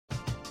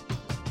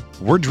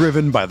We're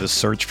driven by the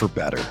search for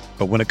better.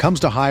 But when it comes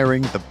to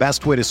hiring, the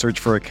best way to search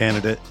for a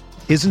candidate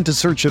isn't to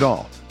search at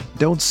all.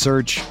 Don't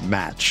search,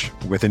 match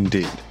with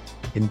Indeed.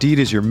 Indeed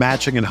is your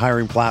matching and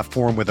hiring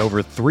platform with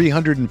over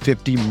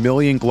 350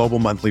 million global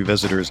monthly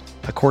visitors,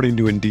 according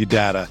to Indeed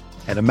data,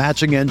 and a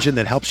matching engine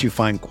that helps you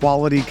find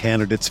quality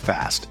candidates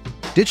fast.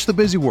 Ditch the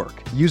busy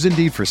work. Use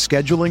Indeed for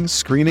scheduling,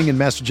 screening, and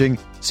messaging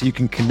so you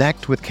can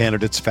connect with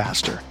candidates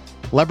faster.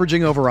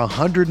 Leveraging over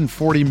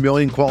 140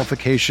 million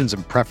qualifications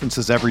and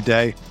preferences every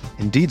day,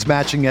 Indeed's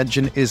matching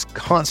engine is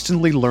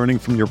constantly learning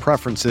from your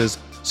preferences,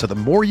 so the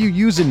more you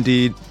use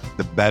Indeed,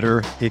 the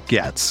better it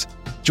gets.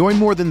 Join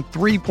more than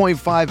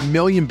 3.5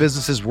 million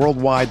businesses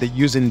worldwide that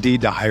use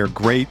Indeed to hire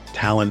great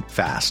talent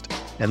fast.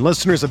 And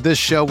listeners of this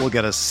show will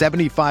get a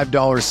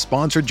 $75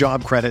 sponsored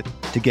job credit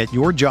to get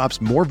your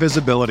jobs more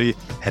visibility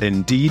at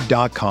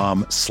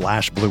Indeed.com/Blue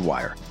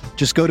Wire.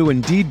 Just go to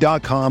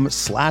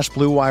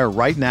Indeed.com/Blue Wire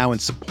right now and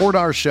support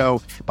our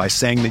show by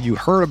saying that you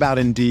heard about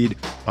Indeed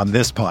on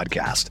this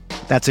podcast.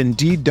 That's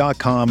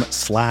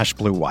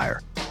Indeed.com/Blue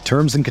Wire.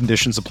 Terms and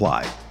conditions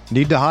apply.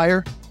 Need to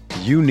hire?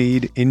 You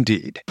need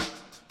Indeed.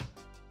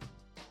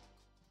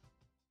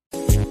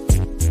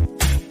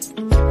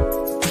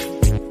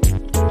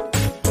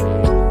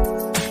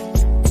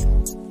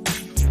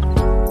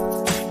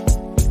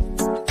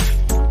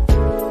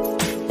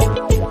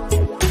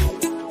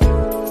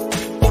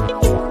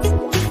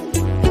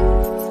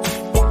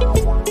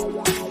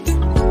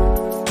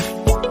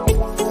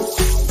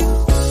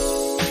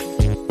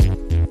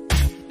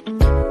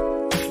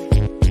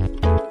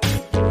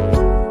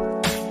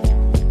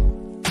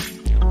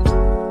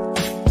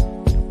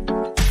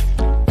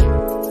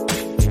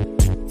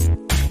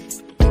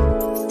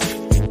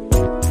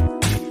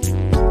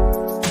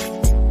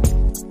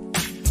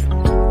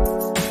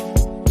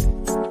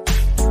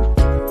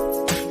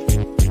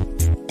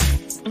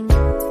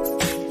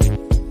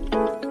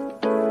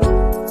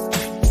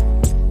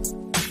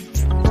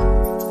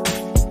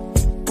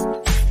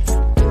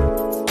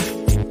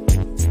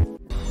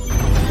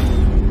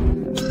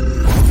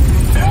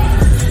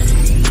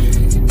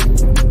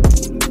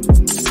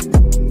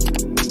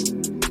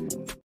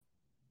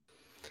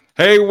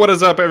 Hey, what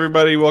is up,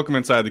 everybody? Welcome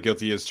inside the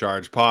Guilty as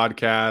Charged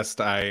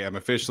podcast. I am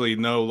officially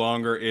no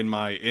longer in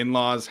my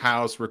in-laws'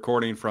 house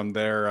recording from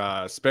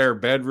their spare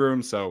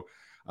bedroom. So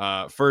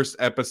first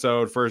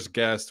episode, first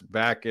guest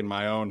back in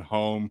my own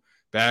home,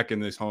 back in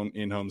this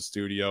in-home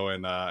studio,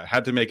 and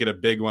had to make it a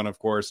big one, of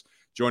course.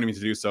 Joining me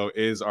to do so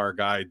is our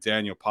guy,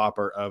 Daniel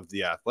Popper of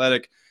The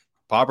Athletic.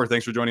 Popper,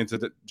 thanks for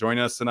joining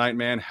us tonight,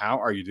 man. How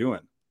are you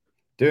doing?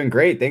 Doing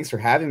great. Thanks for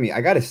having me. I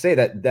got to say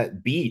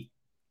that beat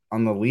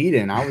on the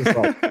lead-in, I was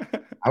like,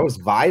 I was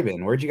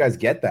vibing. Where'd you guys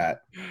get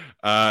that?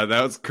 That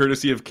was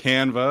courtesy of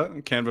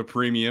Canva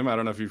Premium. I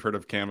don't know if you've heard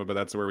of Canva, but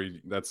that's where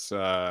that's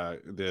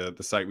the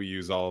site we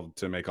use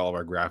to make all of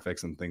our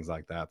graphics and things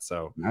like that.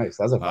 So nice.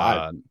 That's a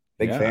vibe.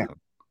 Big fan.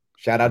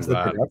 Shout out to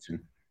the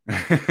production.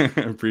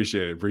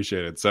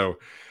 Appreciate it. So,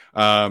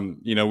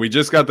 we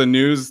just got the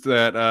news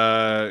that,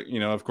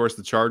 of course,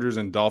 the Chargers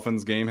and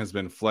Dolphins game has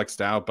been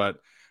flexed out, but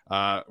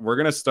we're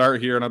going to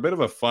start here on a bit of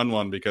a fun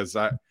one because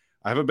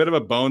I have a bit of a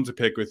bone to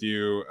pick with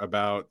you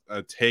about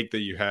a take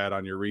that you had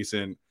on your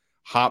recent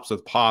Hops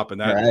with Pop,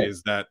 and that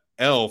is that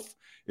Elf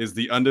is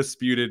the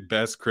undisputed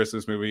best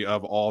Christmas movie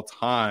of all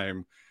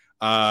time.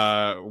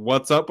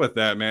 What's up with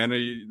that, man?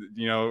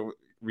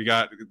 We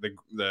got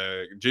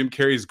the Jim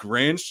Carrey's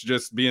Grinch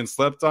just being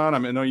slept on. I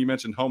know you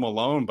mentioned Home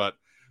Alone, but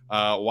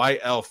why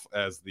Elf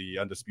as the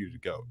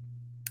undisputed GOAT?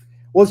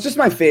 Well, it's just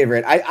my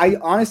favorite. I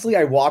honestly,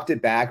 I walked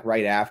it back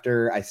right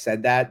after I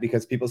said that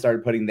because people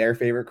started putting their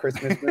favorite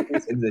Christmas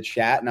movies into the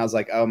chat. And I was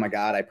like, oh my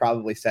God, I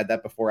probably said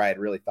that before I had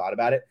really thought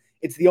about it.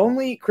 It's the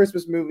only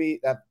Christmas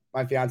movie that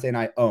my fiance and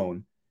I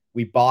own.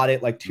 We bought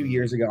it like 2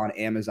 years ago on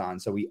Amazon.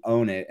 So we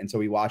own it. And so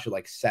we watch it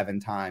like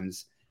 7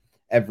 times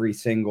every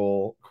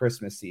single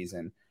Christmas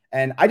season.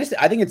 And I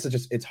think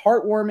it's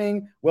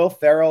heartwarming. Will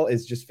Ferrell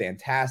is just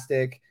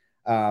fantastic.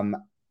 And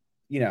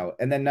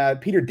then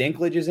Peter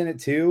Dinklage is in it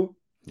too.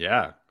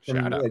 Yeah,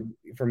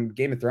 from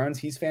Game of Thrones,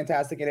 he's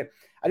fantastic in it.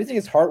 I just think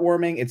it's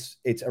heartwarming.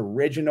 It's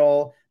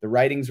original. The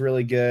writing's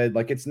really good.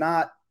 Like, it's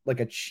not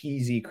like a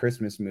cheesy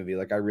Christmas movie.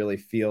 Like, I really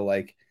feel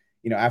like,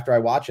 after I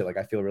watch it, like,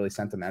 I feel really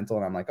sentimental,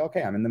 and I'm like,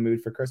 okay, I'm in the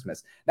mood for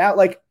Christmas now.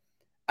 Like,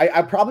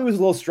 I probably was a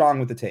little strong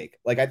with the take.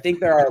 Like, I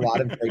think there are a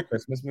lot of great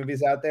Christmas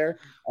movies out there,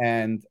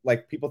 and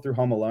like people threw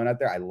Home Alone out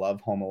there. I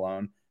love Home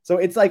Alone, so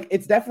it's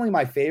definitely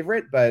my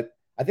favorite, but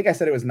I think I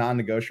said it was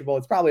non-negotiable.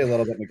 It's probably a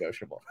little bit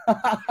negotiable.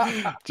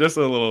 Just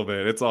a little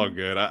bit. It's all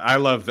good. I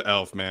love The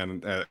Elf,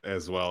 man,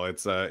 as well.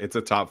 It's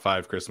a top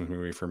 5 Christmas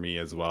movie for me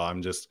as well.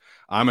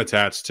 I'm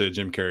attached to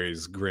Jim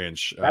Carrey's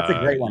Grinch. That's a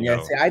great one.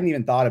 Yeah, see, I hadn't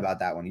even thought about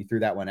that one. You threw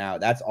that one out.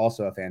 That's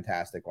also a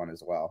fantastic one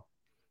as well.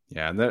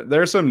 Yeah, and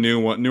there are some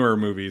newer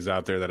movies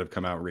out there that have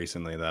come out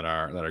recently that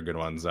are good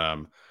ones.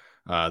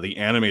 The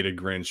animated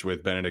Grinch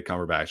with Benedict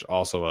Cumberbatch,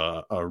 also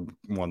a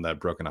one that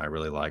Brooke and I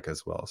really like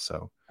as well.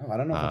 So I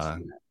don't know if I've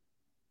seen that.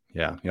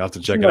 Yeah, you'll have to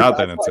check it out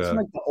then. I've seen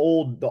like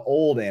the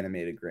old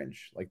animated Grinch,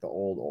 like the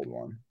old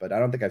one, but I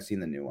don't think I've seen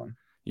the new one.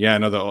 Yeah,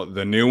 no,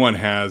 the new one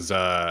has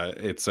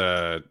it's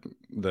the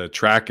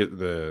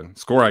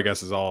score, I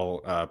guess, is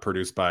all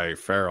produced by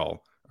Pharrell,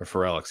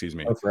 excuse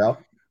me. Oh, Pharrell.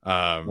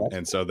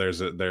 And so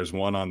there's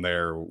one on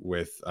there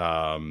with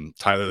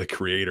Tyler the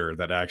Creator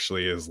that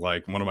actually is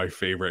like one of my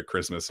favorite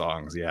Christmas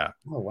songs. Yeah.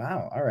 Oh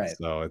wow. All right.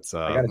 So it's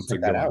I gotta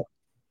check that out.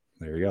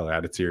 There you go.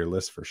 Add it to your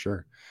list for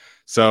sure.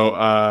 So,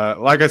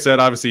 like I said,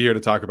 obviously here to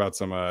talk about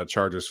some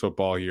Chargers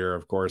football here.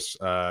 Of course,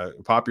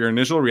 Pop, your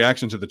initial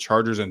reaction to the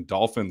Chargers and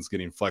Dolphins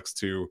getting flexed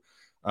to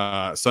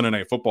Sunday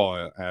Night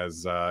Football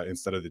as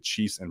instead of the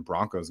Chiefs and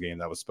Broncos game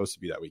that was supposed to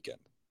be that weekend.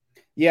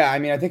 Yeah, I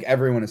mean, I think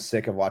everyone is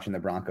sick of watching the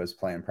Broncos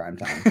play in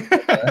primetime.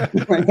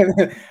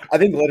 I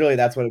think literally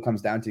that's what it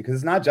comes down to, because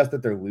it's not just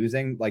that they're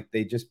losing, like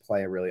they just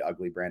play a really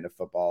ugly brand of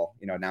football.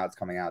 Now it's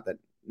coming out that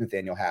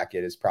Nathaniel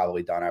Hackett is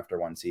probably done after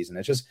one season.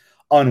 It's just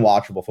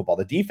unwatchable football.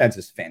 The defense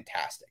is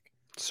fantastic.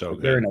 So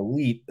they're an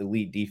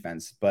elite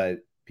defense, but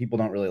people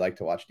don't really like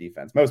to watch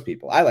defense. Most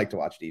people. I like to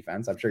watch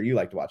defense. I'm sure you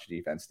like to watch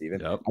defense,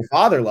 Steven. Yep. My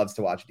father loves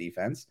to watch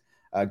defense.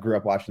 Grew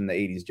up watching the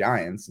 80s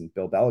Giants and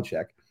Bill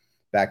Belichick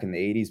back in the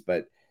 80s,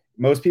 but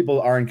most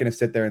people aren't going to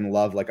sit there and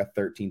love like a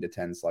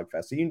 13-10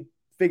 slugfest. So you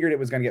figured it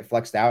was going to get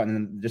flexed out, and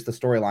then just the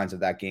storylines of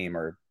that game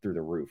are through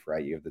the roof,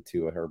 right? You have the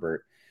Tua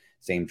Herbert,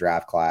 same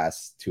draft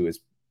class. Tua is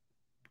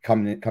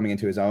coming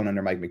into his own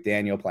under Mike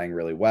McDaniel, playing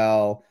really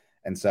well.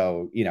 And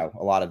so,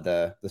 a lot of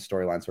the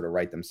storylines sort of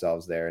write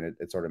themselves there, and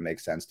it sort of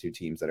makes sense. Two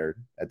teams that are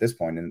at this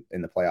point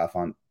in the playoff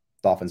hunt.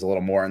 Dolphins a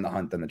little more in the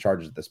hunt than the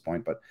Chargers at this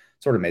point, but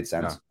sort of made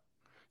sense.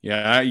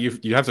 Yeah,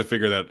 you have to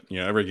figure that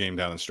every game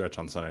down the stretch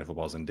on Sunday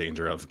Football is in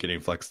danger of getting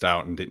flexed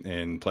out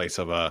in place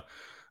of a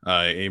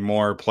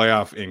more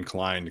playoff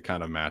inclined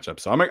kind of matchup.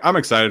 So I'm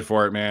excited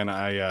for it,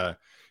 man.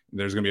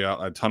 There's going to be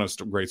a ton of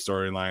great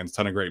storylines,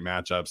 ton of great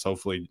matchups.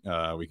 Hopefully,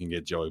 we can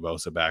get Joey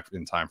Bosa back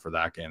in time for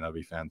that game. That'd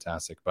be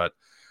fantastic. But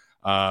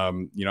I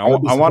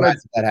wanted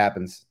if that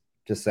happens.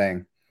 Just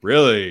saying.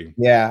 Really?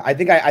 Yeah, I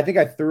think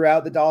I threw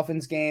out the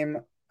Dolphins game.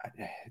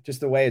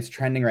 Just the way it's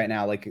trending right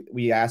now. Like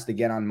we asked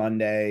again on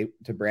Monday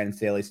to Brandon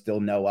Staley,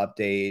 still no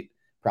update.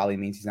 Probably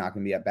means he's not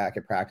going to be back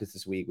at practice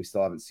this week. We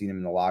still haven't seen him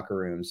in the locker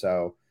room.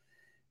 So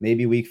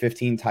maybe week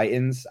 15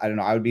 Titans. I don't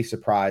know. I would be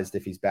surprised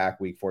if he's back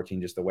week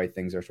 14, just the way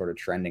things are sort of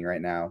trending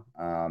right now.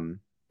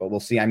 But we'll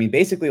see. I mean,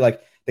 basically,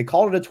 like they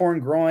called it a torn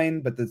groin,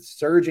 but the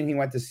surgeon he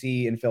went to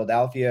see in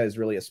Philadelphia is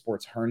really a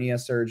sports hernia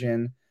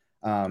surgeon.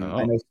 I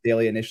know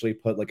Staley initially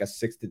put like a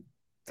 6 to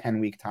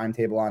 10-week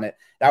timetable on it.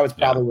 That was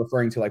probably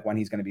referring to like when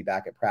he's going to be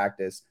back at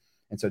practice.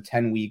 And so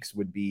 10 weeks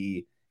would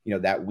be,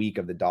 that week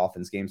of the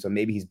Dolphins game. So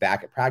maybe he's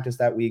back at practice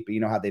that week,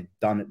 but how they've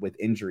done it with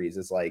injuries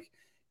is like,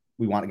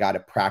 we want a guy to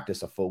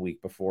practice a full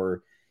week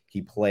before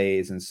he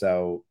plays. And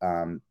so,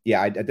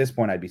 at this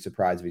point, I'd be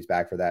surprised if he's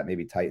back for that.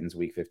 Maybe Titans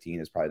week 15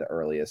 is probably the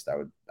earliest.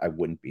 I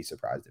wouldn't be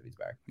surprised if he's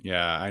back.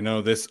 Yeah. I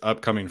know this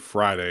upcoming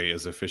Friday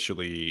is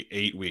officially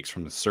 8 weeks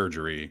from the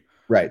surgery.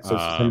 Right.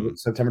 So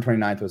September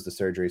 29th was the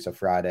surgery. So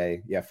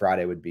Friday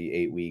would be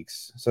 8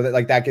 weeks. So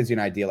that gives you an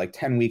idea. Like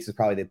 10 weeks is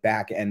probably the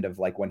back end of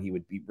like when he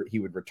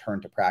would return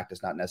to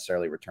practice, not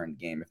necessarily return to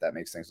game, if that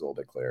makes things a little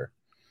bit clearer.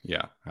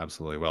 Yeah,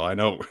 absolutely. Well, I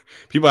know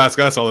people ask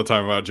us all the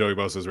time about Joey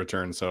Bosa's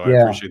return, so I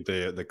appreciate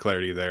the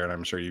clarity there, and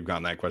I'm sure you've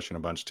gotten that question a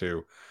bunch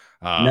too.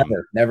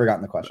 Never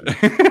gotten the question.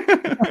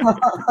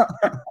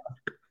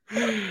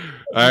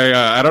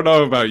 I don't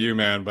know about you,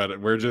 man, but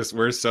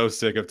we're so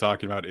sick of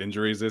talking about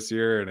injuries this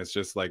year, and it's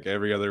just like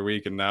every other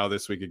week, and now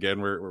this week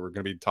again, we're going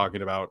to be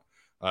talking about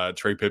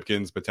Trey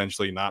Pipkins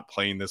potentially not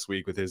playing this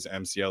week with his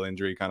MCL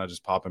injury, kind of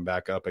just popping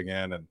back up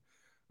again, and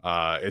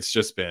it's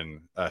just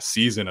been a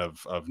season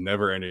of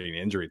never-ending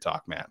injury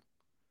talk, man.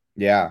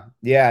 Yeah.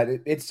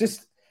 It's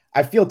just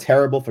I feel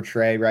terrible for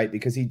Trey, right?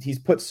 Because he's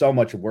put so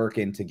much work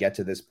in to get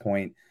to this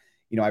point.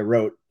 I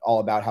wrote all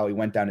about how he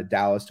went down to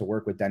Dallas to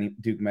work with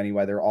Duke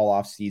Manyweather all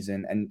off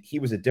season, and he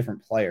was a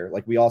different player.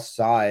 Like we all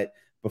saw it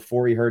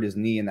before he hurt his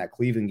knee in that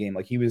Cleveland game.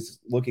 Like he was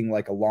looking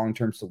like a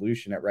long-term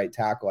solution at right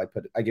tackle.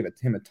 I give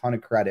him a ton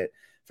of credit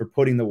for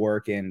putting the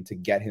work in to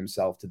get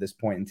himself to this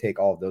point and take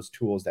all of those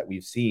tools that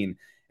we've seen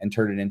and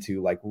turn it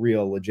into like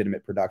real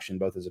legitimate production,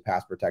 both as a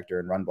pass protector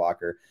and run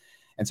blocker.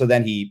 And so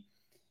then he,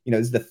 this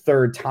is the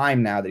third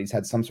time now that he's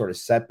had some sort of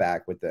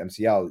setback with the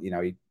MCL.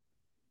 He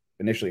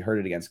initially hurt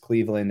it against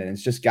Cleveland, and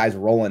it's just guys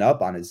rolling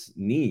up on his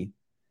knee,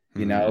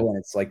 and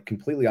it's like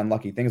completely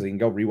unlucky things. You can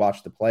go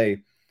rewatch the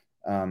play,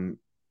 from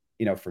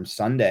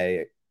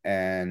Sunday,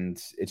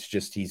 and it's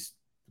just he's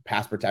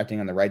pass protecting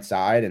on the right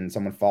side, and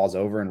someone falls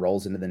over and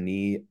rolls into the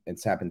knee.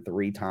 It's happened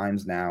 3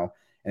 times now,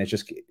 and it's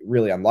just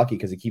really unlucky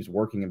because he keeps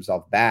working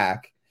himself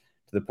back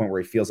to the point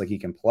where he feels like he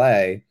can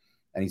play,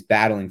 and he's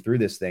battling through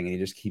this thing, and he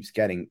just keeps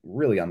getting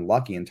really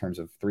unlucky in terms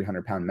of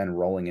 300-pound men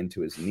rolling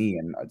into his knee,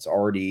 and it's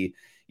already,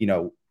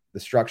 the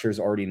structure is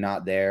already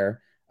not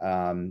there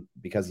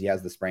because he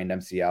has the sprained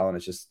MCL, and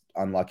it's just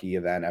unlucky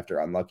event after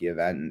unlucky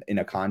event in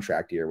a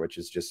contract year, which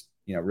is just,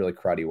 really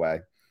cruddy way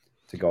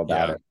to go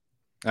about it.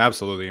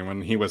 Absolutely. And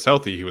when he was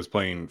healthy, he was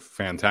playing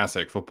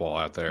fantastic football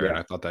out there. Yeah, And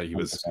I thought that he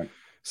was 100%.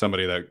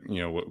 somebody that,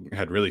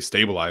 had really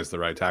stabilized the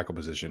right tackle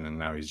position. And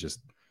now he's just,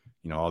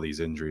 all these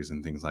injuries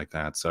and things like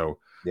that. So,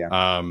 Yeah.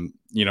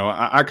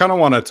 I kind of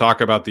want to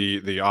talk about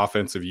the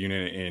offensive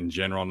unit in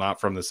general, not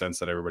from the sense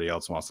that everybody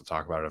else wants to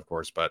talk about it, of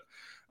course, but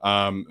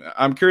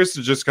I'm curious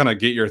to just kind of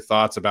get your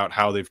thoughts about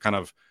how they've kind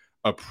of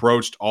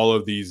approached all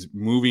of these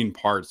moving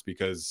parts,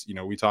 because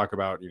we talk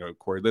about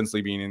Corey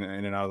Linsley being in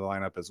and out of the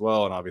lineup as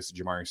well, and obviously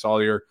Jamari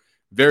Salyer,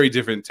 very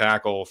different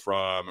tackle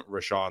from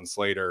Rashawn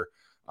Slater,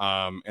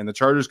 and the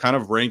Chargers kind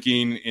of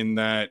ranking in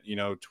that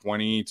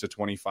 20 to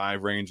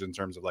 25 range in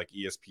terms of like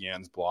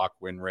ESPN's block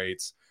win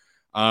rates.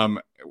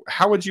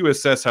 How would you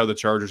assess how the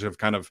Chargers have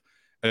kind of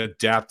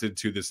adapted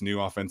to this new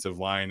offensive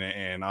line,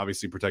 and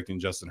obviously protecting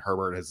Justin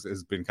Herbert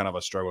has been kind of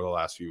a struggle the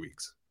last few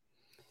weeks?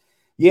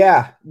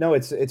 Yeah, no,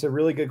 it's a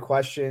really good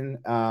question.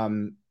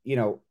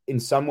 In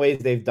some ways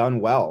they've done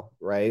well,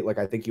 right? Like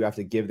I think you have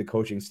to give the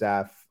coaching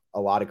staff a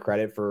lot of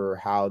credit for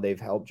how they've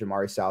helped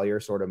Jamari Salyer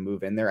sort of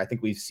move in there. I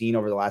think we've seen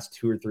over the last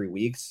 2 or 3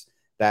 weeks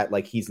that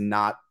like he's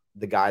not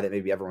the guy that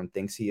maybe everyone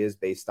thinks he is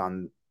based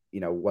on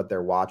what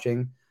they're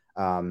watching.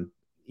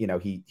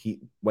 He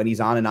when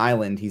he's on an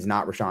island, he's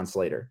not Rashawn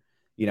Slater.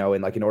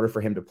 And like in order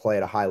for him to play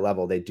at a high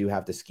level, they do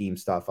have to scheme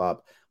stuff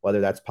up,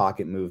 whether that's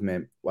pocket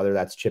movement, whether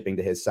that's chipping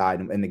to his side.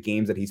 And the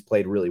games that he's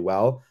played really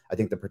well, I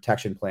think the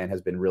protection plan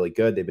has been really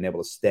good. They've been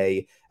able to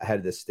stay ahead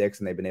of the sticks,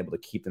 and they've been able to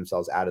keep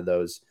themselves out of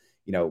those,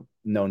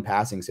 known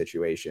passing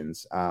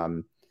situations.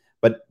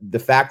 But the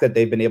fact that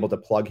they've been able to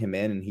plug him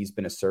in and he's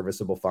been a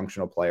serviceable,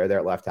 functional player there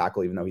at left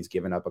tackle, even though he's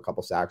given up a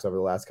couple sacks over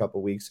the last couple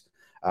of weeks,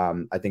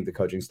 I think the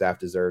coaching staff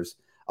deserves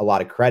a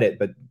lot of credit,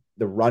 but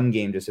the run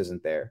game just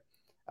isn't there.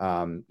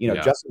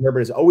 Justin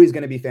Herbert is always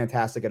going to be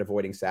fantastic at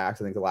avoiding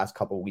sacks. I think the last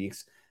couple of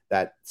weeks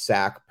that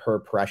sack per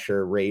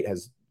pressure rate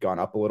has gone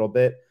up a little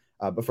bit.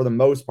 But for the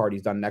most part,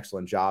 he's done an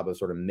excellent job of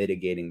sort of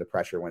mitigating the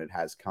pressure when it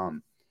has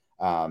come.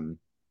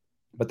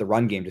 But the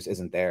run game just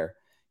isn't there,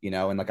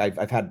 and like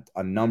I've had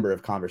a number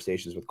of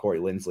conversations with Corey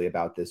Linsley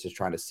about this, just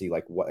trying to see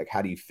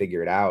how do you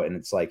figure it out? And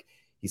it's like,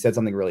 he said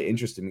something really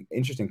interesting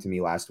to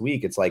me last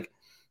week. It's like,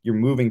 you're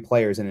moving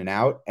players in and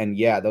out. And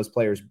yeah, those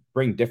players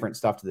bring different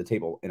stuff to the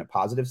table in a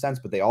positive sense,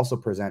 but they also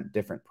present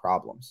different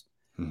problems.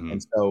 Mm-hmm.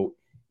 And so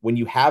when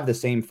you have the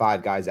same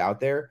 5 guys out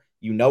there,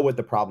 what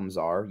the problems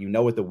are,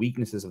 what the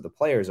weaknesses of the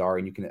players are,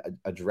 and you can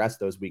address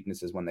those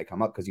weaknesses when they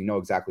come up because you know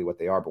exactly what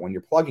they are. But when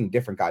you're plugging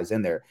different guys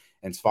in there,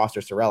 and it's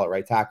Foster Sarell at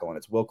right tackle, and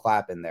it's Will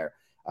Clapp in there,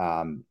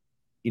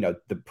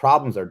 the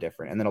problems are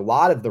different. And then a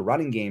lot of the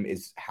running game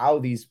is how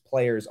these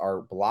players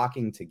are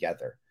blocking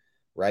together,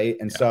 right?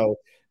 And so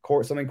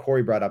something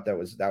Corey brought up that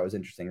was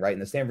interesting, right? In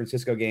the San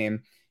Francisco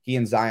game, he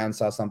and Zion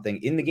saw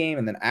something in the game,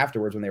 and then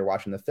afterwards when they were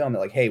watching the film,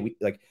 they're like, hey,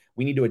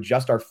 we need to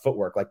adjust our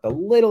footwork like the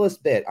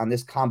littlest bit on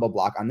this combo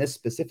block on this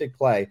specific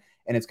play,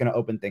 and it's going to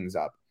open things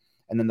up.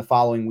 And then the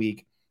following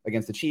week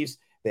against the Chiefs,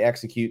 they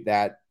execute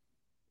that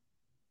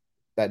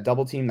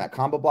double team, that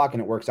combo block,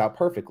 and it works out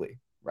perfectly,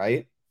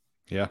 right?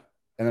 Yeah.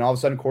 And then all of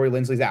a sudden, Corey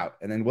Linsley's out.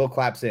 And then Will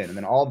Clapp's in. And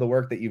then all the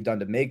work that you've done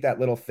to make that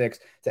little fix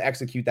to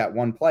execute that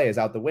one play is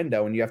out the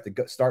window. And you have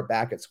to start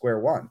back at square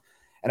one.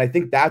 And I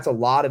think that's a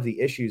lot of the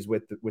issues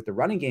with the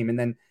running game. And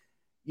then,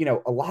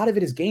 a lot of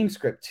it is game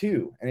script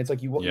too. And it's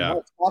like you want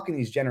to talk in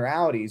these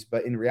generalities,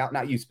 but in reality,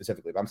 not you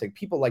specifically, but I'm saying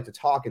people like to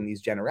talk in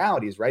these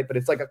generalities, right? But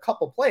it's like a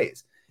couple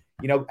plays.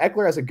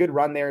 Eckler has a good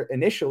run there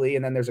initially.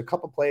 And then there's a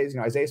couple plays,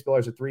 Isaiah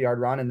Spiller's a 3-yard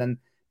run. And then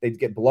they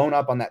get blown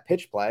up on that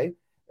pitch play.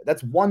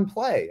 That's one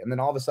play. And then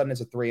all of a sudden it's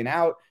a 3 and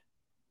out.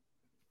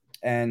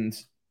 And,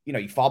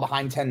 you fall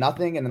behind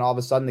 10-0. And then all of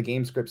a sudden the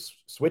game script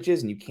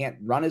switches and you can't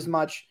run as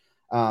much.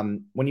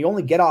 When you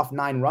only get off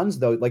 9 runs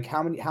though, like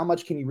how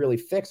much can you really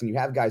fix? And you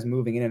have guys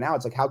moving in and out.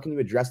 It's like, how can you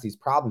address these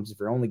problems if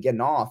you're only getting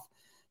off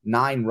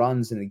 9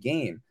 runs in a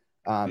game?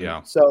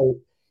 So,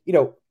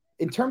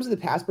 in terms of the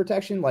pass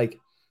protection, like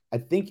I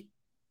think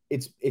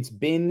it's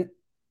been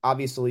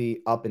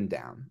obviously up and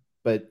down.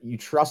 But you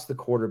trust the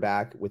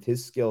quarterback with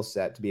his skill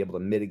set to be able to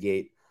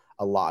mitigate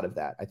a lot of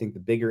that. I think the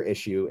bigger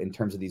issue in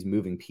terms of these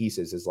moving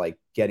pieces is like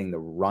getting the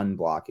run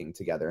blocking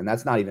together. And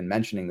that's not even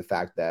mentioning the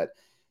fact that,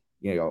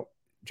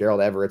 Gerald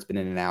Everett's been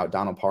in and out.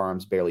 Donald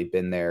Parham's barely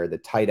been there. The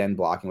tight end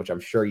blocking, which I'm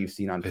sure you've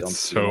seen on film. It's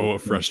so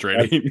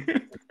frustrating.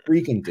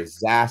 Freaking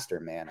disaster,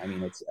 man. I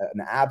mean, it's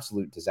an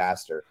absolute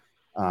disaster.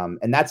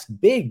 And that's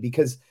big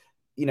because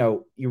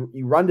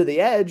you run to the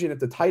edge, and if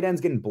the tight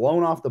end's getting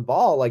blown off the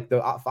ball, like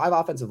the 5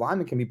 offensive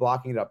linemen can be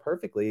blocking it up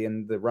perfectly,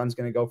 and the run's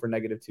going to go for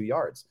 -2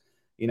 yards.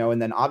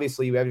 And then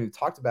obviously you haven't even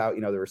talked about,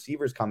 the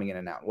receivers coming in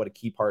and out, what a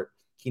key part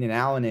Keenan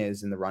Allen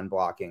is in the run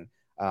blocking.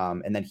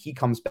 And then he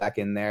comes back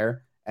in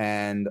there,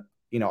 and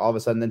all of a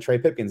sudden then Trey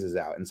Pipkins is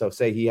out. And so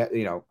say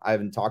I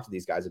haven't talked to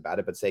these guys about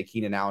it, but say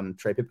Keenan Allen and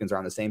Trey Pipkins are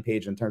on the same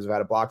page in terms of how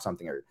to block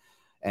something,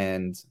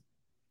 and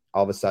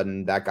all of a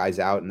sudden that guy's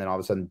out, and then all of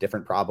a sudden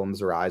different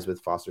problems arise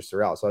with Foster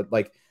Sarell. So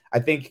I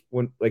think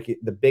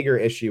the bigger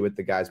issue with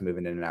the guys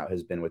moving in and out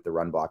has been with the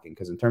run blocking,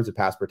 because in terms of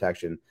pass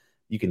protection,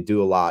 you can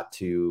do a lot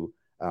to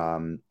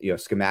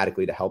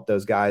schematically to help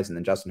those guys. And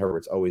then Justin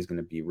Herbert's always going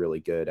to be really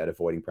good at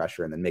avoiding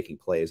pressure and then making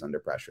plays under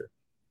pressure.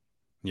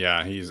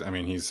 Yeah,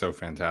 he's so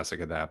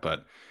fantastic at that.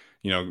 But,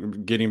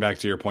 getting back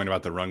to your point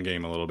about the run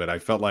game a little bit, I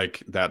felt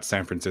like that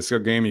San Francisco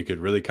game, you could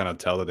really kind of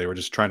tell that they were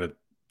just trying to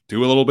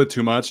do a little bit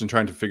too much and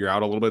trying to figure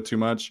out a little bit too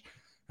much.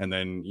 And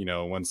then,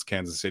 once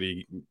Kansas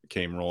City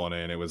came rolling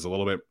in, it was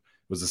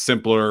a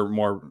simpler,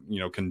 more,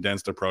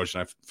 condensed approach.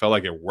 And I felt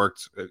like it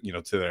worked,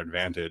 to their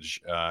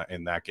advantage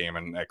in that game.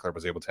 And Eckler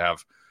was able to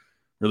have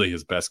really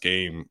his best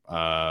game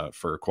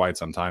for quite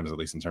some time, at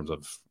least in terms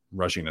of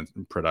rushing and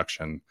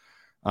production.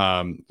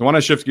 I want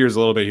to shift gears a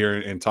little bit here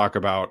and talk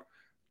about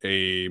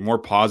a more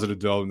positive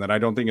development that I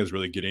don't think is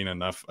really getting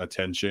enough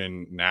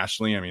attention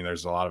nationally. I mean,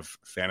 there's a lot of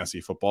fantasy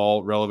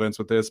football relevance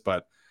with this,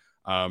 but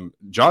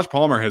Josh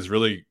Palmer has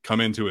really come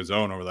into his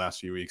own over the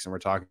last few weeks. And we're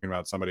talking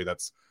about somebody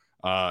that's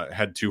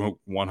had 2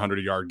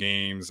 100-yard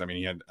games. I mean,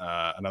 he had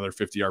another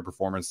 50-yard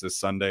performance this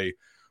Sunday.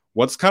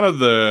 What's kind of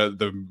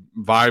the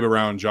vibe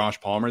around Josh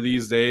Palmer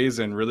these days?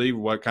 And really,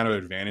 what kind of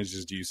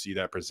advantages do you see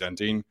that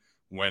presenting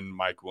when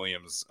Mike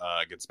Williams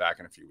gets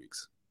back in a few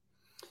weeks?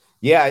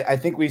 Yeah, I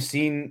think we've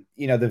seen,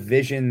 the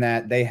vision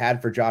that they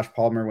had for Josh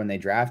Palmer when they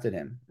drafted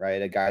him, right?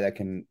 A guy that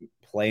can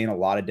play in a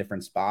lot of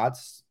different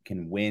spots,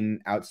 can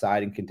win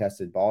outside in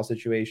contested ball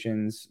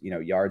situations,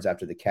 yards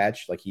after the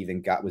catch. Like he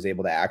even was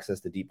able to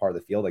access the deep part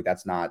of the field. Like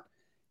that's not,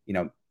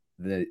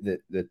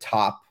 the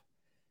top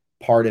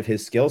part of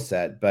his skill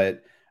set.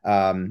 But,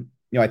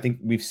 I think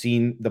we've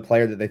seen the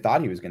player that they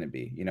thought he was going to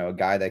be, a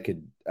guy that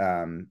could,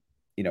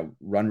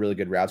 run really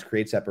good routes,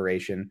 create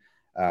separation,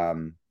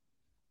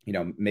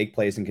 make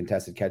plays in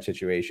contested catch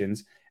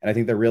situations. And I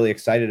think they're really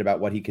excited about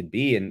what he could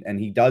be. And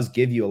he does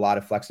give you a lot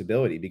of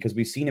flexibility because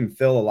we've seen him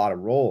fill a lot of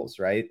roles,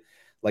 right?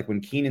 Like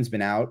when Keenan's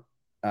been out,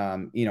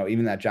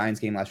 even that Giants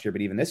game last year,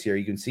 but even this year,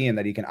 you can see him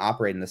that he can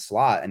operate in the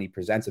slot and he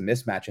presents a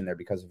mismatch in there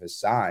because of his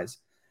size.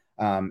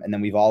 And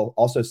then we've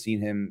also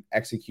seen him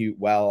execute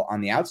well on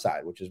the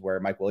outside, which is where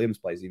Mike Williams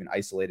plays, even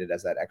isolated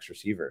as that X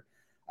receiver.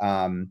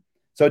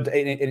 So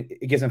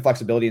it gives them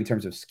flexibility in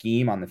terms of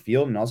scheme on the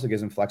field and also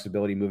gives them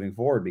flexibility moving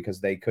forward because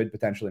they could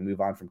potentially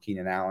move on from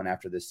Keenan Allen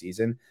after this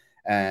season.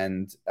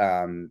 And,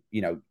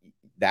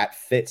 that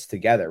fits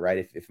together,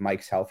 right? If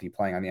Mike's healthy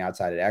playing on the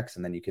outside at X,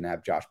 and then you can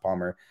have Josh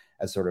Palmer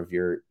as sort of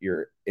your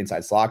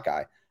inside slot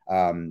guy.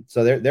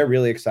 So they're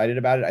really excited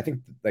about it. I think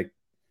like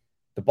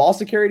the ball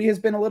security has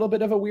been a little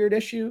bit of a weird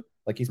issue.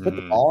 Like he's put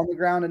the ball on the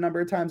ground a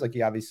number of times. Like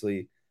he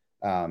obviously,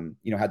 had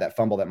that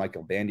fumble that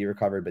Michael Bandy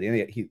recovered, but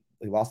he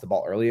lost the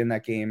ball early in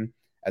that game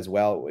as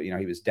well.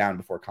 He was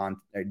down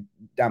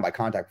down by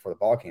contact before the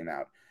ball came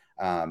out.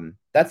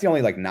 That's the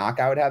only like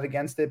knock I would have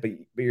against it, but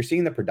you're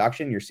seeing the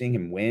production, you're seeing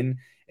him win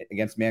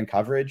against man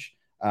coverage.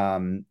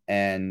 And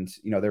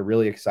they're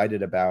really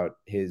excited about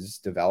his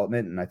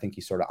development. And I think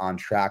he's sort of on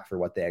track for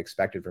what they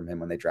expected from him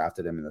when they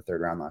drafted him in the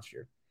 3rd round last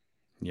year.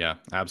 Yeah,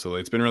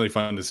 absolutely. It's been really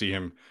fun to see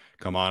him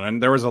come on.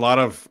 And there was a lot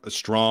of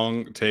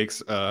strong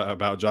takes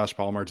about Josh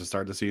Palmer to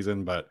start the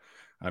season, but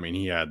I mean,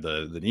 he had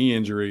the knee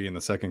injury and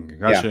the second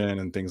concussion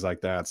and things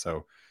like that.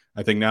 So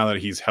I think now that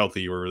he's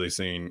healthy, we're really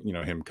seeing,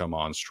 him come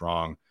on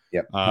strong.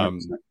 Yep. Have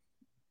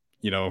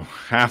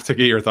to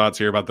get your thoughts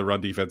here about the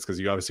run defense, because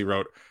you obviously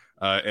wrote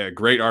a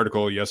great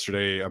article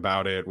yesterday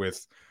about it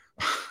with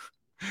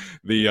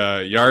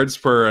the yards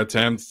per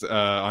attempt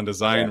on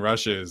design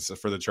rushes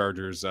for the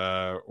Chargers,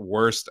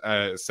 worst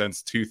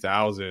since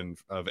 2000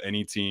 of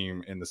any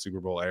team in the Super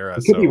Bowl era.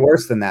 It could be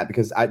worse than that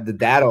because the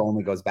data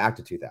only goes back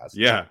to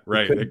 2000. Yeah,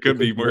 right. It could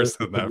be worse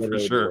than that for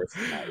sure.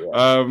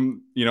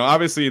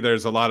 Obviously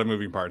there's a lot of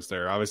moving parts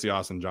there. Obviously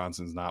Austin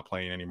Johnson's not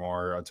playing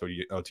anymore.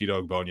 Otito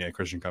Ogbonnia,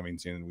 Christian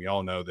Covington, we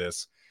all know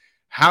this.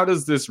 How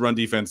does this run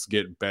defense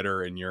get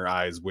better in your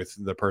eyes with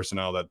the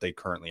personnel that they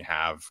currently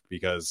have?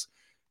 Because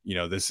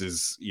this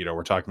is,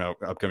 we're talking about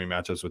upcoming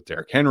matchups with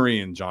Derrick Henry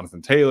and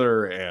Jonathan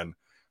Taylor. And,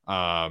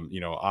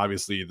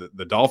 obviously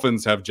the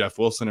Dolphins have Jeff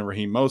Wilson and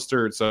Raheem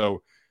Mostert.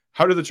 So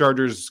how do the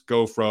Chargers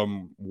go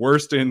from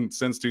worst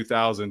since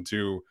 2000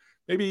 to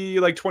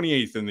maybe like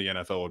 28th in the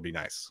NFL would be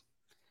nice?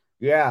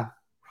 Yeah.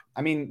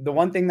 I mean, the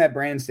one thing that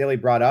Brandon Staley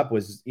brought up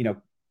was,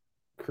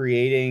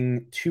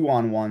 creating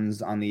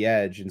 2-on-1s on the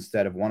edge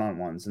instead of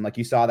 1-on-1s. And like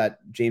you saw that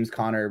James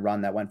Conner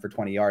run that went for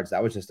 20 yards,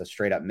 that was just a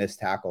straight up missed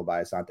tackle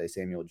by Asante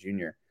Samuel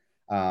Jr.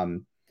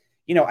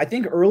 I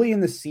think early in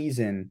the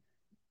season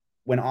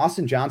when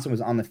Austin Johnson was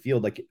on the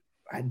field, like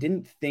I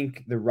didn't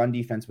think the run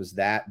defense was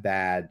that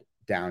bad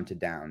down to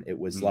down. It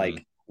was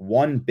like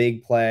one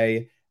big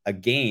play a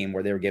game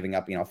where they were giving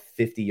up,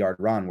 50-yard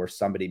run where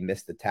somebody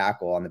missed the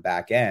tackle on the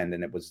back end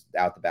and it was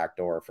out the back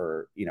door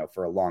for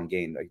a long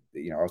gain. Like,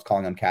 I was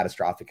calling them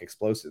catastrophic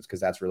explosives because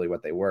that's really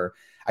what they were.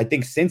 I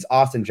think since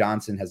Austin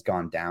Johnson has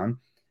gone down,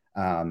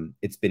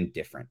 it's been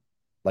different.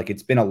 Like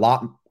it's been a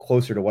lot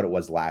closer to what it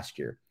was last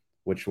year,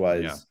 which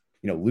was,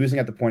 losing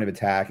at the point of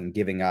attack and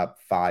giving up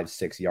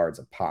 5-6 yards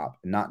a pop,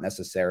 and not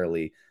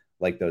necessarily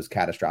like those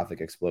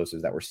catastrophic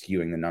explosives that were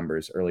skewing the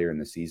numbers earlier in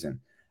the season.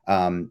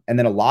 And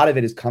then a lot of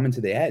it is coming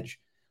to the edge.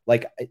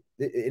 Like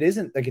it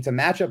isn't like it's a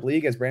matchup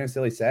league, as Brandon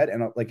Staley said,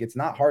 and like it's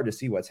not hard to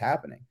see what's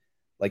happening.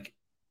 Like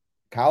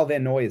Kyle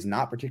Van Noy is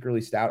not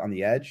particularly stout on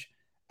the edge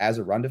as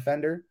a run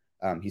defender.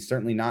 He's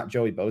certainly not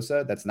Joey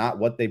Bosa. That's not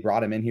what they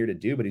brought him in here to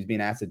do, but he's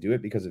being asked to do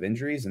it because of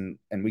injuries. And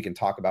we can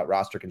talk about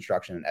roster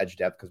construction and edge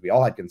depth because we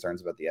all had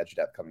concerns about the edge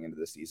depth coming into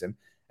this season.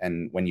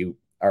 And when you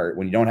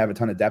don't have a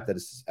ton of depth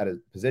at a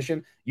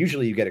position,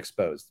 usually you get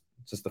exposed.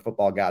 It's just the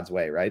football god's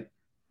way, right?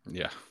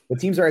 Yeah. The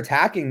teams are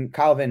attacking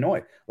Kyle Van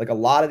Noy. Like a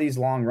lot of these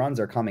long runs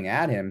are coming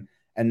at him.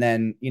 And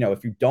then,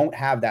 if you don't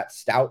have that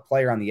stout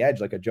player on the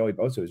edge, like a Joey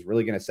Bosa who's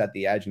really going to set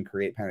the edge and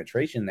create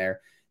penetration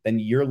there, then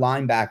your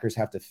linebackers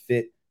have to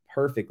fit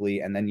perfectly.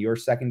 And then your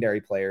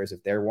secondary players,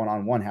 if they're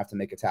one-on-one, have to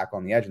make a tackle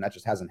on the edge. And that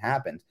just hasn't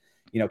happened.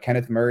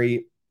 Kenneth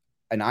Murray,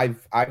 and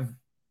I've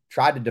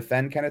tried to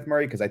defend Kenneth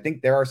Murray because I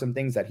think there are some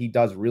things that he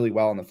does really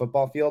well on the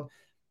football field.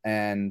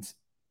 And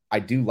I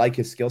do like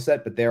his skill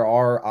set, but there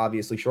are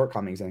obviously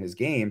shortcomings in his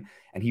game.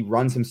 And he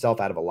runs himself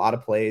out of a lot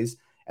of plays.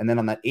 And then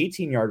on that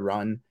 18-yard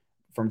run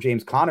from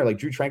James Conner, like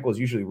Drew Tranquill is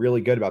usually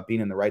really good about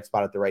being in the right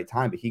spot at the right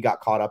time, but he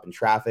got caught up in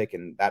traffic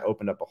and that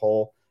opened up a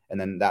hole. And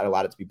then that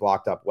allowed it to be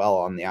blocked up well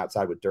on the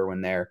outside with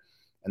Derwin there.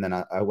 And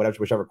then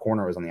whichever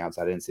corner was on the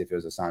outside, I didn't see if it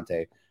was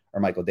Asante or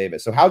Michael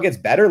Davis. So how it gets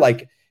better,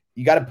 like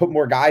you got to put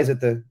more guys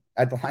at the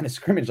line of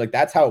scrimmage. Like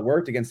that's how it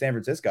worked against San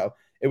Francisco.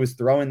 It was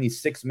throwing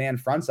these 6-man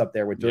fronts up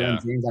there with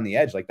Derwin James on the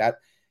edge like that.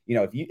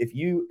 If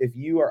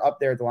you are up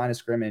there at the line of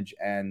scrimmage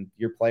and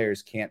your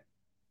players can't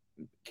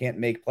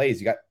make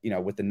plays, you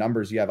got, with the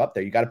numbers you have up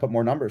there, you got to put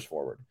more numbers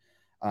forward.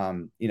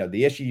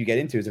 The issue you get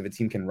into is if a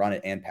team can run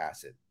it and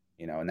pass it.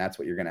 And that's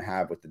what you're going to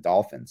have with the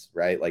Dolphins,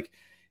 right? Like,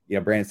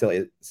 Brandon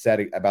Staley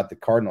said about the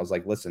Cardinals,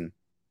 like, listen,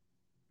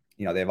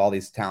 they have all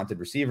these talented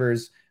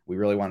receivers. We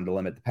really wanted to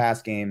limit the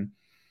pass game.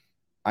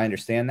 I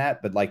understand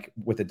that. But like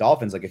with the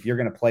Dolphins, like if you're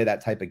going to play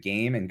that type of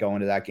game and go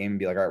into that game and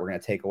be like, all right, we're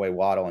going to take away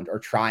Waddle or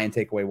try and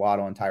take away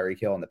Waddle and Tyreek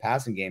Hill in the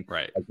passing game,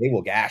 right? Like, they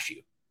will gash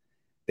you.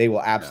 They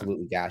will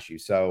absolutely gash you.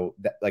 So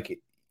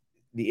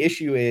the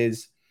issue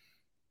is,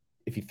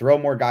 if you throw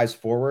more guys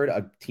forward,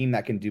 a team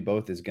that can do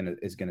both is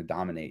gonna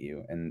dominate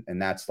you,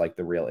 and that's like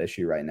the real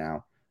issue right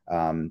now.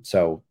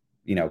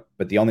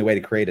 But the only way to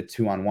create a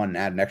 2-on-1 and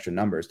add an extra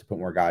number is to put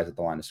more guys at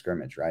the line of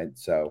scrimmage, right?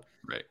 So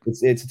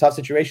it's a tough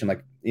situation.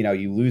 Like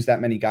you lose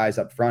that many guys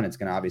up front, it's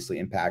gonna obviously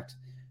impact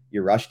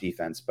your rush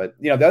defense. But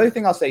the other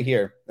thing I'll say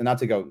here, and not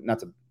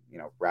to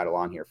rattle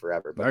on here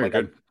forever, but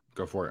good.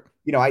 Go for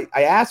it.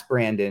 I asked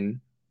Brandon,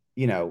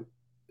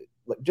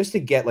 just to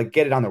get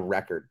it on the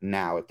record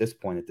now at this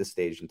point, at this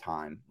stage in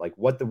time, like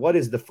what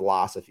is the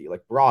philosophy,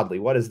 like broadly,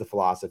 what is the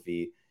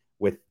philosophy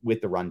with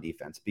the run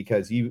defense?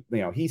 Because he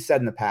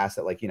said in the past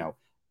that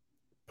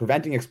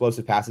preventing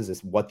explosive passes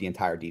is what the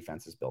entire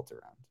defense is built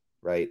around,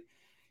 right?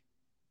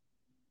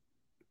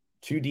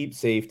 2 deep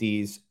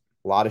safeties,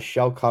 a lot of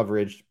shell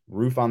coverage,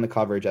 roof on the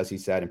coverage, as he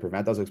said, and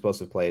prevent those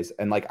explosive plays.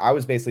 And I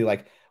was basically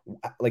like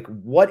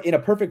what in a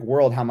perfect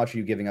world, how much are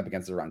you giving up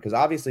against the run? Because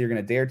obviously you're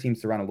going to dare teams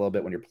to run a little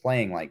bit when you're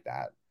playing like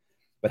that,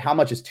 but how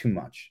much is too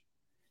much?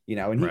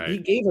 And he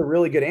gave a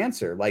really good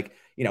answer.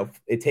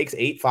 It takes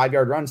 8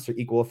 5-yard runs to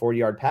equal a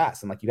 40-yard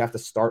pass. And you have to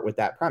start with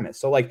that premise.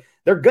 So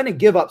they're going to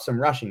give up some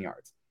rushing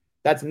yards.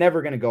 That's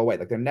never going to go away.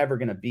 They're never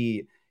going to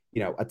be,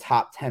 a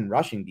top 10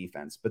 rushing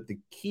defense. But the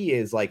key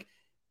is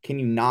can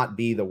you not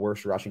be the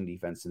worst rushing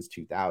defense since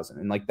 2000?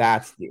 And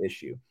that's the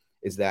issue,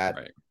 is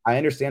that I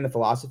understand the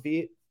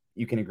philosophy.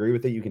 You can agree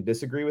with it. You can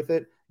disagree with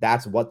it.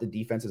 That's what the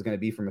defense is going to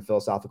be from a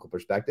philosophical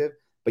perspective.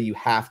 But you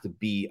have to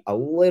be a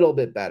little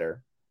bit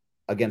better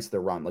against the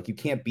run. You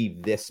can't be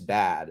this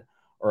bad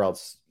or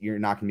else you're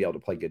not going to be able to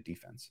play good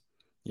defense.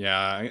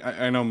 Yeah,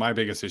 I know my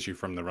biggest issue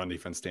from the run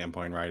defense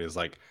standpoint, right, is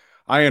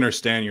I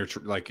understand you're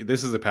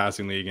this is a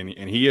passing league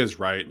and he is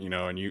right,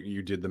 and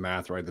you did the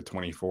math, right? The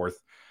 24th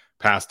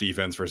pass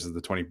defense versus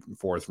the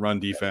 24th run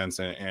defense.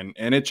 And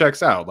it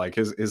checks out.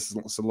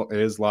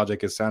 His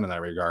logic is sound in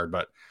that regard,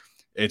 but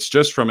it's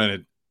just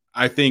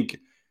I think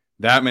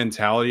that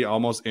mentality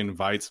almost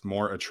invites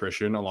more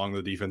attrition along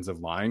the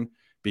defensive line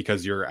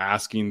because you're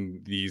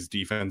asking these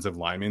defensive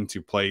linemen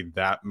to play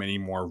that many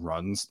more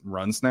run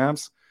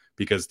snaps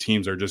because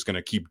teams are just going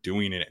to keep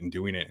doing it and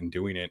doing it and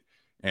doing it.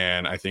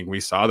 And I think we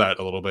saw that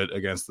a little bit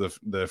against the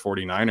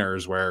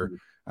 49ers where,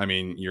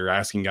 you're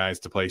asking guys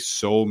to play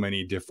so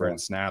many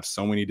different snaps,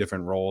 so many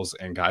different roles,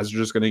 and guys are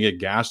just going to get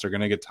gashed. They're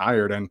going to get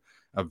tired, and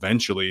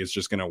eventually it's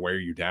just going to wear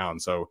you down.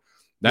 So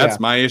that's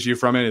my issue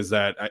from it, is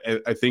that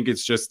I think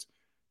it's just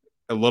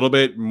a little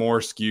bit more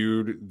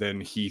skewed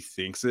than he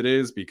thinks it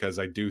is, because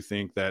I do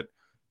think that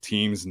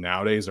teams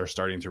nowadays are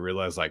starting to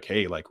realize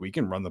hey, we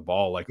can run the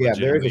ball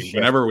legitimately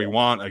whenever we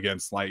want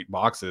against light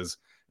boxes,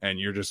 and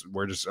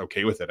we're just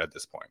okay with it at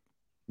this point.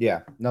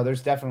 Yeah, no,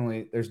 there's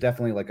definitely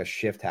a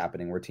shift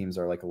happening where teams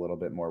are a little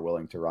bit more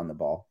willing to run the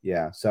ball.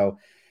 Yeah. So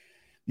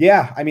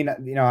yeah, I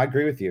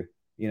agree with you.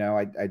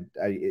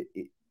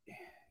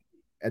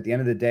 At the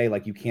end of the day,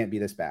 you can't be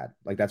this bad.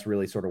 That's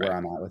really sort of where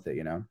I'm at with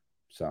it,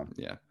 So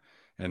yeah.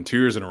 And 2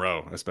 years in a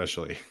row,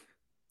 especially.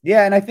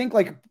 Yeah. And I think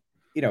the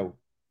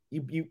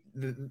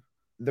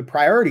the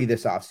priority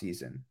this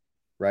offseason,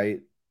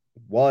 right,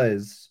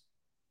 was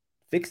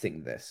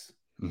fixing this,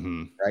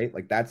 right?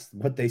 Like that's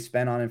what they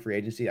spent on in free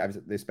agency.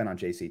 They spent on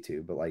JC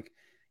too, but like,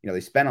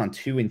 they spent on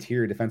 2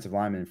 interior defensive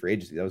linemen in free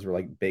agency. Those were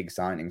like big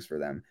signings for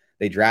them.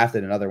 They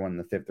drafted another one in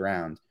the 5th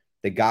round.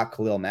 They got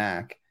Khalil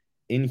Mack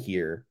in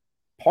here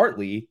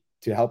partly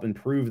to help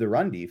improve the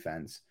run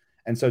defense.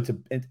 And so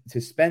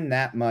to spend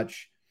that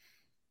much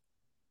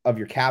of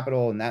your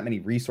capital and that many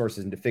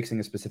resources into fixing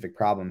a specific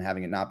problem,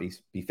 having it not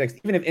be fixed,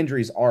 even if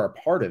injuries are a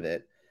part of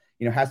it,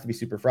 has to be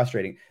super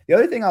frustrating. The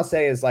other thing I'll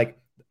say is like,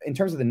 in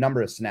terms of the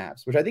number of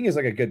snaps, which I think is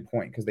like a good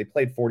point because they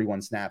played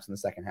 41 snaps in the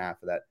second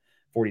half of that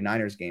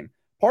 49ers game.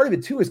 Part of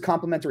it too is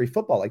complementary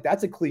football. Like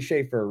that's a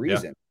cliche for a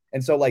reason. Yeah.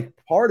 And so like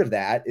part of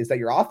that is that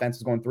your offense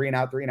is going 3 and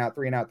out, 3 and out,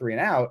 3 and out, 3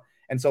 and out.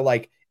 And so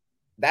like,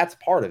 that's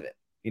part of it.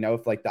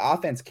 If like the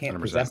offense can't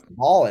 100%. Possess the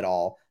ball at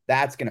all,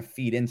 that's going to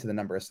feed into the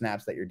number of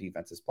snaps that your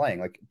defense is playing.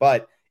 Like,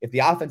 but if the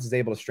offense is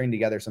able to string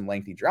together some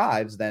lengthy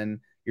drives,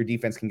 then your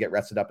defense can get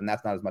rested up and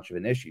that's not as much of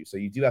an issue. So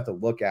you do have to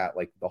look at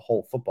like the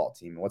whole football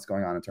team and what's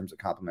going on in terms of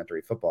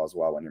complementary football as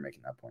well when you're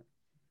making that point.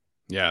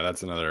 Yeah,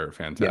 that's another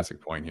fantastic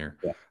point here.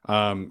 Yeah.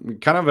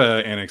 Kind of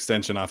an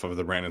extension off of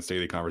the Brandon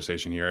Staley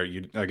conversation here.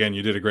 You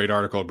did a great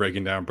article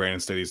breaking down Brandon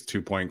Staley's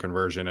 2-point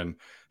conversion and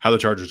how the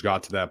Chargers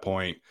got to that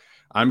point.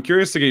 I'm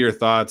curious to get your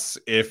thoughts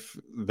if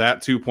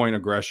that 2-point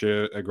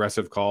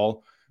aggressive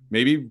call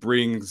maybe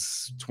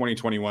brings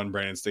 2021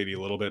 Brandon Staley a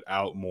little bit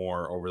out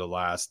more over the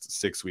last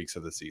 6 weeks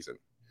of the season.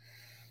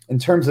 In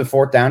terms of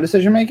 4th down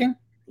decision making?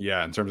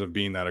 Yeah, in terms of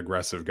being that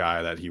aggressive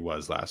guy that he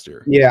was last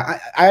year. Yeah,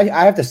 I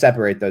have to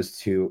separate those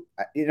two.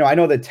 I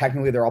know that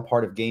technically they're all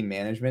part of game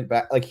management,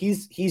 but like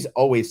he's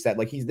always said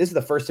like this is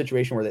the first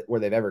situation where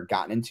they've ever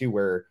gotten into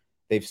where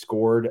they've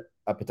scored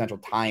a potential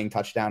tying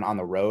touchdown on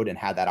the road and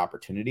had that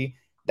opportunity.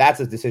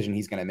 That's a decision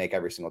he's going to make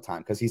every single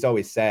time because he's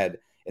always said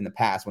in the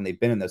past when they've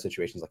been in those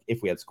situations, like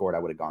if we had scored, I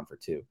would have gone for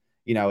 2.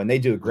 And they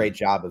do a great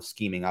job of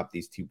scheming up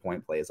these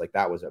 2-point plays. Like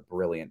that was a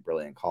brilliant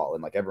call,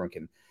 and like everyone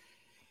can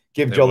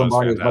give Joe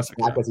Lombardi as much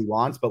back as he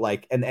wants, but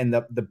like, and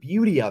the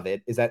beauty of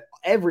it is that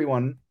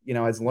everyone,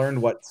 has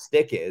learned what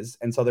stick is.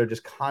 And so they're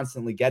just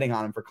constantly getting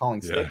on him for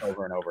calling stick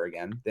over and over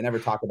again. They never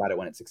talk about it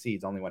when it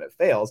succeeds, only when it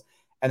fails.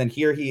 And then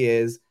here he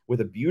is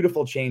with a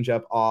beautiful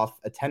changeup off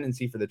a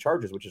tendency for the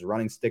Chargers, which is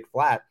running stick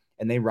flat,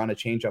 and they run a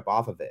changeup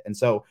off of it. And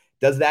so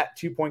does that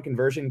 2-point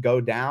conversion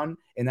go down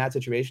in that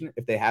situation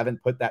if they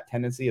haven't put that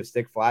tendency of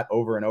stick flat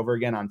over and over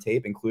again on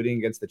tape, including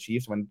against the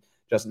Chiefs when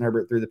Justin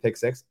Herbert threw the pick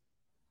 6?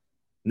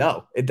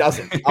 No, it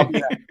doesn't. I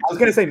was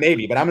going to say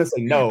maybe, but I'm going to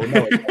say no.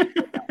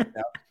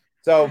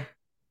 So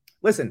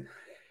listen,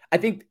 I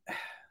think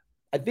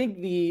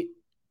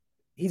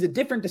he's a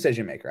different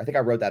decision maker. I think I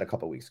wrote that a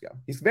couple of weeks ago.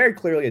 He's very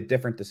clearly a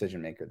different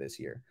decision maker this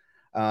year.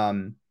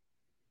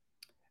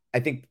 I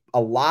think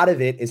a lot of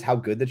it is how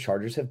good the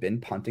Chargers have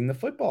been punting the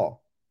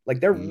football.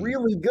 Like they're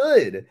really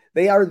good.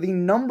 They are the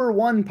number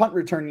 1 punt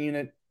return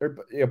unit or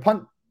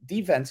punt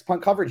defense,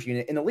 punt coverage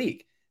unit in the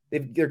league.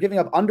 They're giving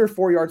up under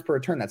 4 yards per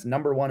return. That's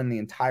number 1 in the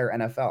entire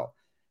NFL.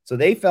 So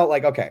they felt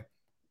like, okay,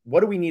 what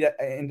do we need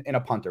in a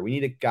punter? We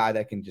need a guy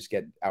that can just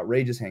get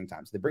outrageous hang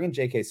times. So they bring in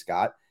J.K.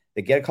 Scott.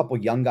 They get a couple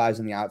young guys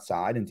on the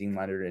outside and Dean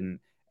Leonard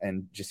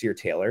and Jasir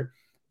Taylor.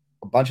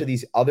 A bunch of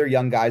these other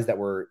young guys that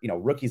were,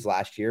 rookies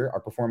last year are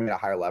performing at a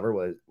higher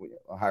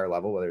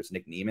level, whether it's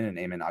Nick Neiman and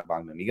Naaman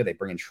Ogbongbemiga. They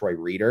bring in Troy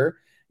Reeder.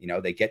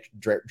 They get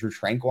Drew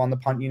Tranquill on the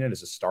punt unit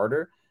as a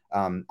starter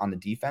on the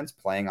defense,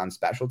 playing on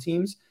special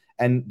teams.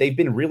 And they've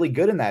been really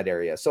good in that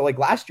area. So like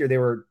last year, they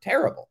were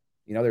terrible.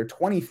 They're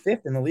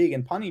 25th in the league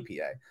in punt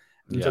EPA.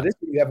 And so this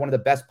year you have one of the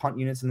best punt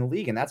units in the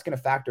league, and that's going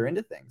to factor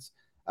into things.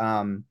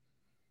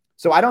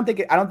 So I don't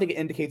think it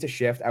indicates a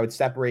shift. I would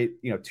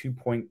separate,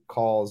 2-point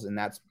calls, and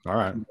that's all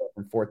right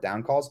from 4th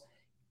down calls.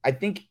 I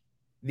think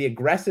the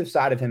aggressive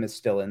side of him is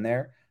still in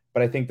there,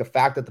 but I think the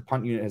fact that the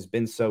punt unit has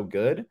been so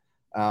good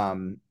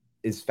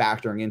is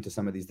factoring into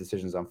some of these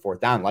decisions on 4th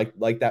down,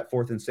 like that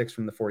 4th and 6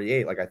 from the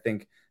 48. Like I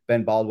think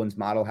Ben Baldwin's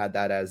model had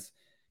that as,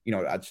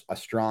 a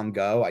strong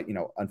go.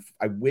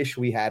 I wish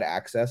we had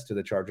access to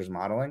the Chargers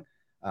modeling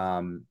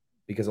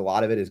because a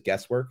lot of it is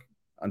guesswork,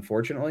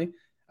 unfortunately.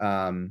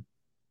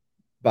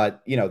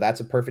 But,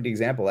 that's a perfect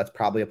example. That's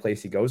probably a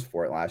place he goes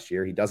for it last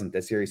year. He doesn't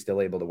this year. He's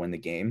still able to win the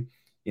game,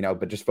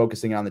 but just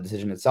focusing on the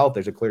decision itself,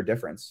 there's a clear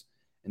difference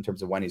in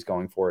terms of when he's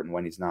going for it and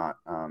when he's not.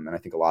 And I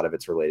think a lot of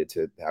it's related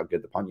to how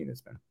good the punt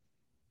unit's been.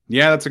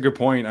 Yeah, that's a good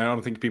point. I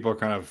don't think people are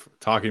kind of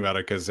talking about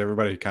it because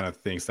everybody kind of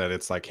thinks that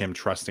it's like him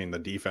trusting the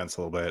defense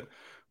a little bit.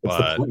 It's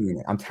the punt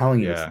unit. I'm telling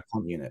you, it's the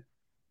punt unit.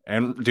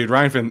 And dude,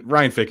 Ryan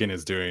Ficken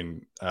is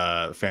doing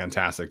a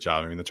fantastic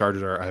job. I mean, the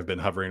Chargers have been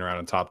hovering around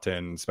in top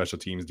 10 special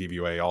teams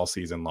DVOA all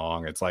season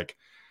long. It's like,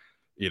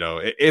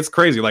 it's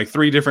crazy. Like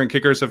 3 different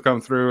kickers have come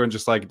through and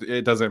just like,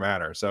 it doesn't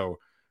matter. So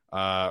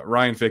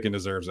Ryan Ficken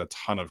deserves a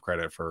ton of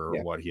credit for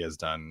what he has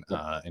done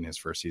in his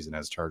first season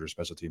as Chargers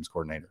special teams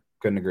coordinator.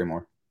 Couldn't agree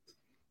more.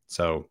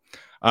 So,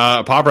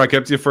 Popper, I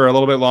kept you for a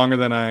little bit longer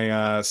than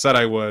I said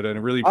I would, and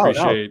I really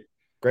appreciate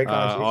Great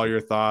conversation. all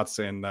your thoughts.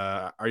 And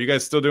are you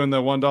guys still doing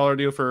the $1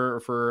 deal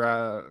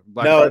for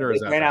Black No, Friday? Or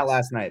it ran out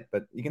last night,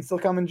 but you can still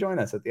come and join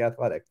us at The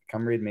Athletic.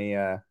 Come read me.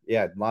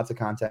 Yeah, lots of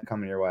content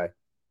coming your way.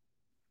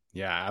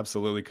 Yeah,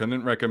 absolutely.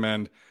 Couldn't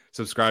recommend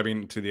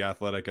subscribing to The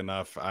Athletic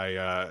enough.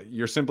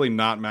 You're simply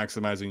not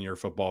maximizing your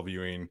football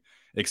viewing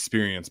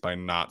experience by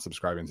not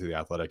subscribing to The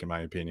Athletic, in my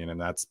opinion. And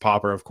that's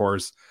Popper, of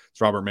course.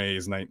 It's Robert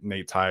Mays,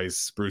 Nate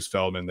Tice, Bruce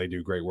Feldman. They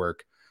do great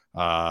work.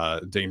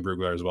 Dane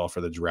Brugler as well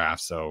for the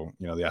draft. So,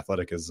 The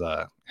Athletic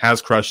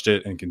has crushed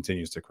it and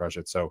continues to crush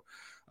it. So,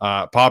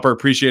 Popper,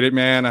 appreciate it,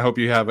 man. I hope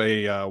you have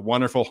a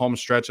wonderful home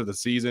stretch of the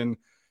season.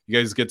 You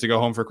guys get to go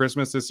home for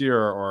Christmas this year,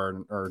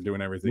 or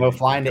doing everything? No,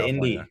 flying to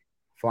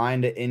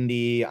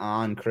Indy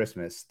on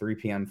Christmas, 3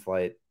 p.m.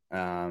 flight.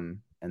 And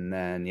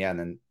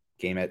then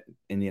game at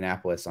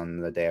Indianapolis on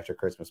the day after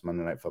Christmas,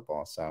 Monday Night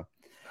Football. So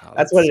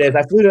that's what it is.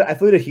 I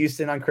flew to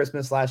Houston on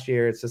Christmas last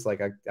year. It's just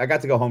like I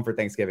got to go home for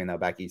Thanksgiving though,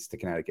 back east to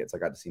Connecticut. So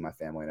I got to see my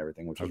family and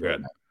everything, which was really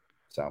nice.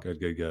 So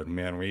good,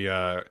 man. We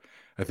I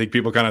think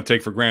people kind of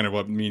take for granted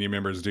what media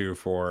members do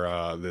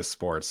for this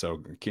sport.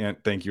 So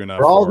can't thank you enough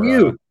for all of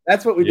you.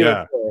 That's what we do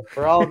it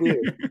for all of you.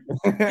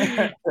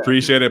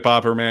 Appreciate it,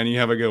 Popper, man. You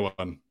have a good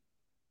one.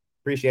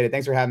 Appreciate it.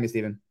 Thanks for having me,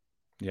 Steven.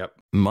 Yep.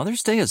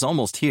 Mother's Day is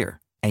almost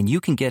here, and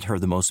you can get her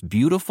the most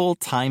beautiful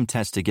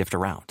time-tested gift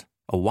around.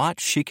 A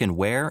watch she can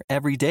wear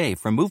every day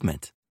from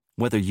Movement.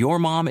 Whether your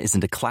mom is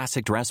into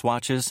classic dress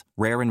watches,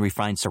 rare and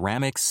refined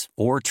ceramics,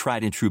 or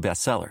tried and true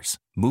bestsellers,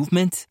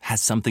 Movement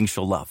has something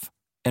she'll love.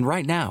 And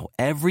right now,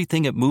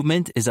 everything at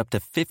Movement is up to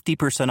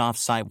 50% off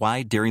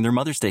site-wide during their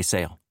Mother's Day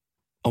sale.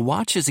 A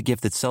watch is a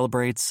gift that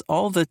celebrates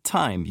all the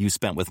time you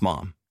spent with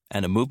mom.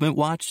 And a Movement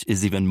watch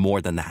is even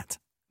more than that.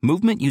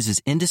 Movement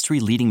uses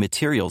industry-leading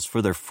materials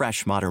for their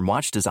fresh, modern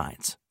watch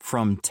designs.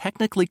 From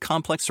technically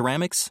complex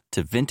ceramics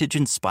to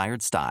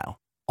vintage-inspired style.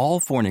 All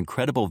for an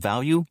incredible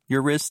value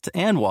your wrist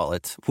and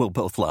wallet will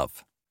both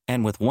love.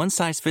 And with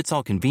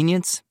one-size-fits-all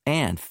convenience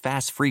and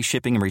fast free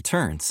shipping and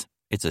returns,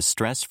 it's a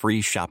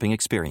stress-free shopping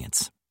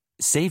experience.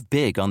 Save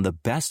big on the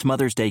best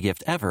Mother's Day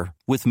gift ever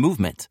with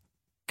Movement.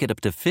 Get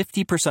up to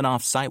 50%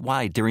 off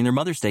site-wide during their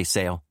Mother's Day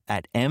sale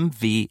at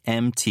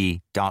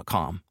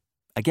MVMT.com.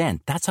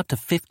 Again, that's up to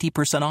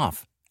 50%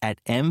 off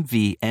at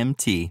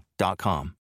MVMT.com.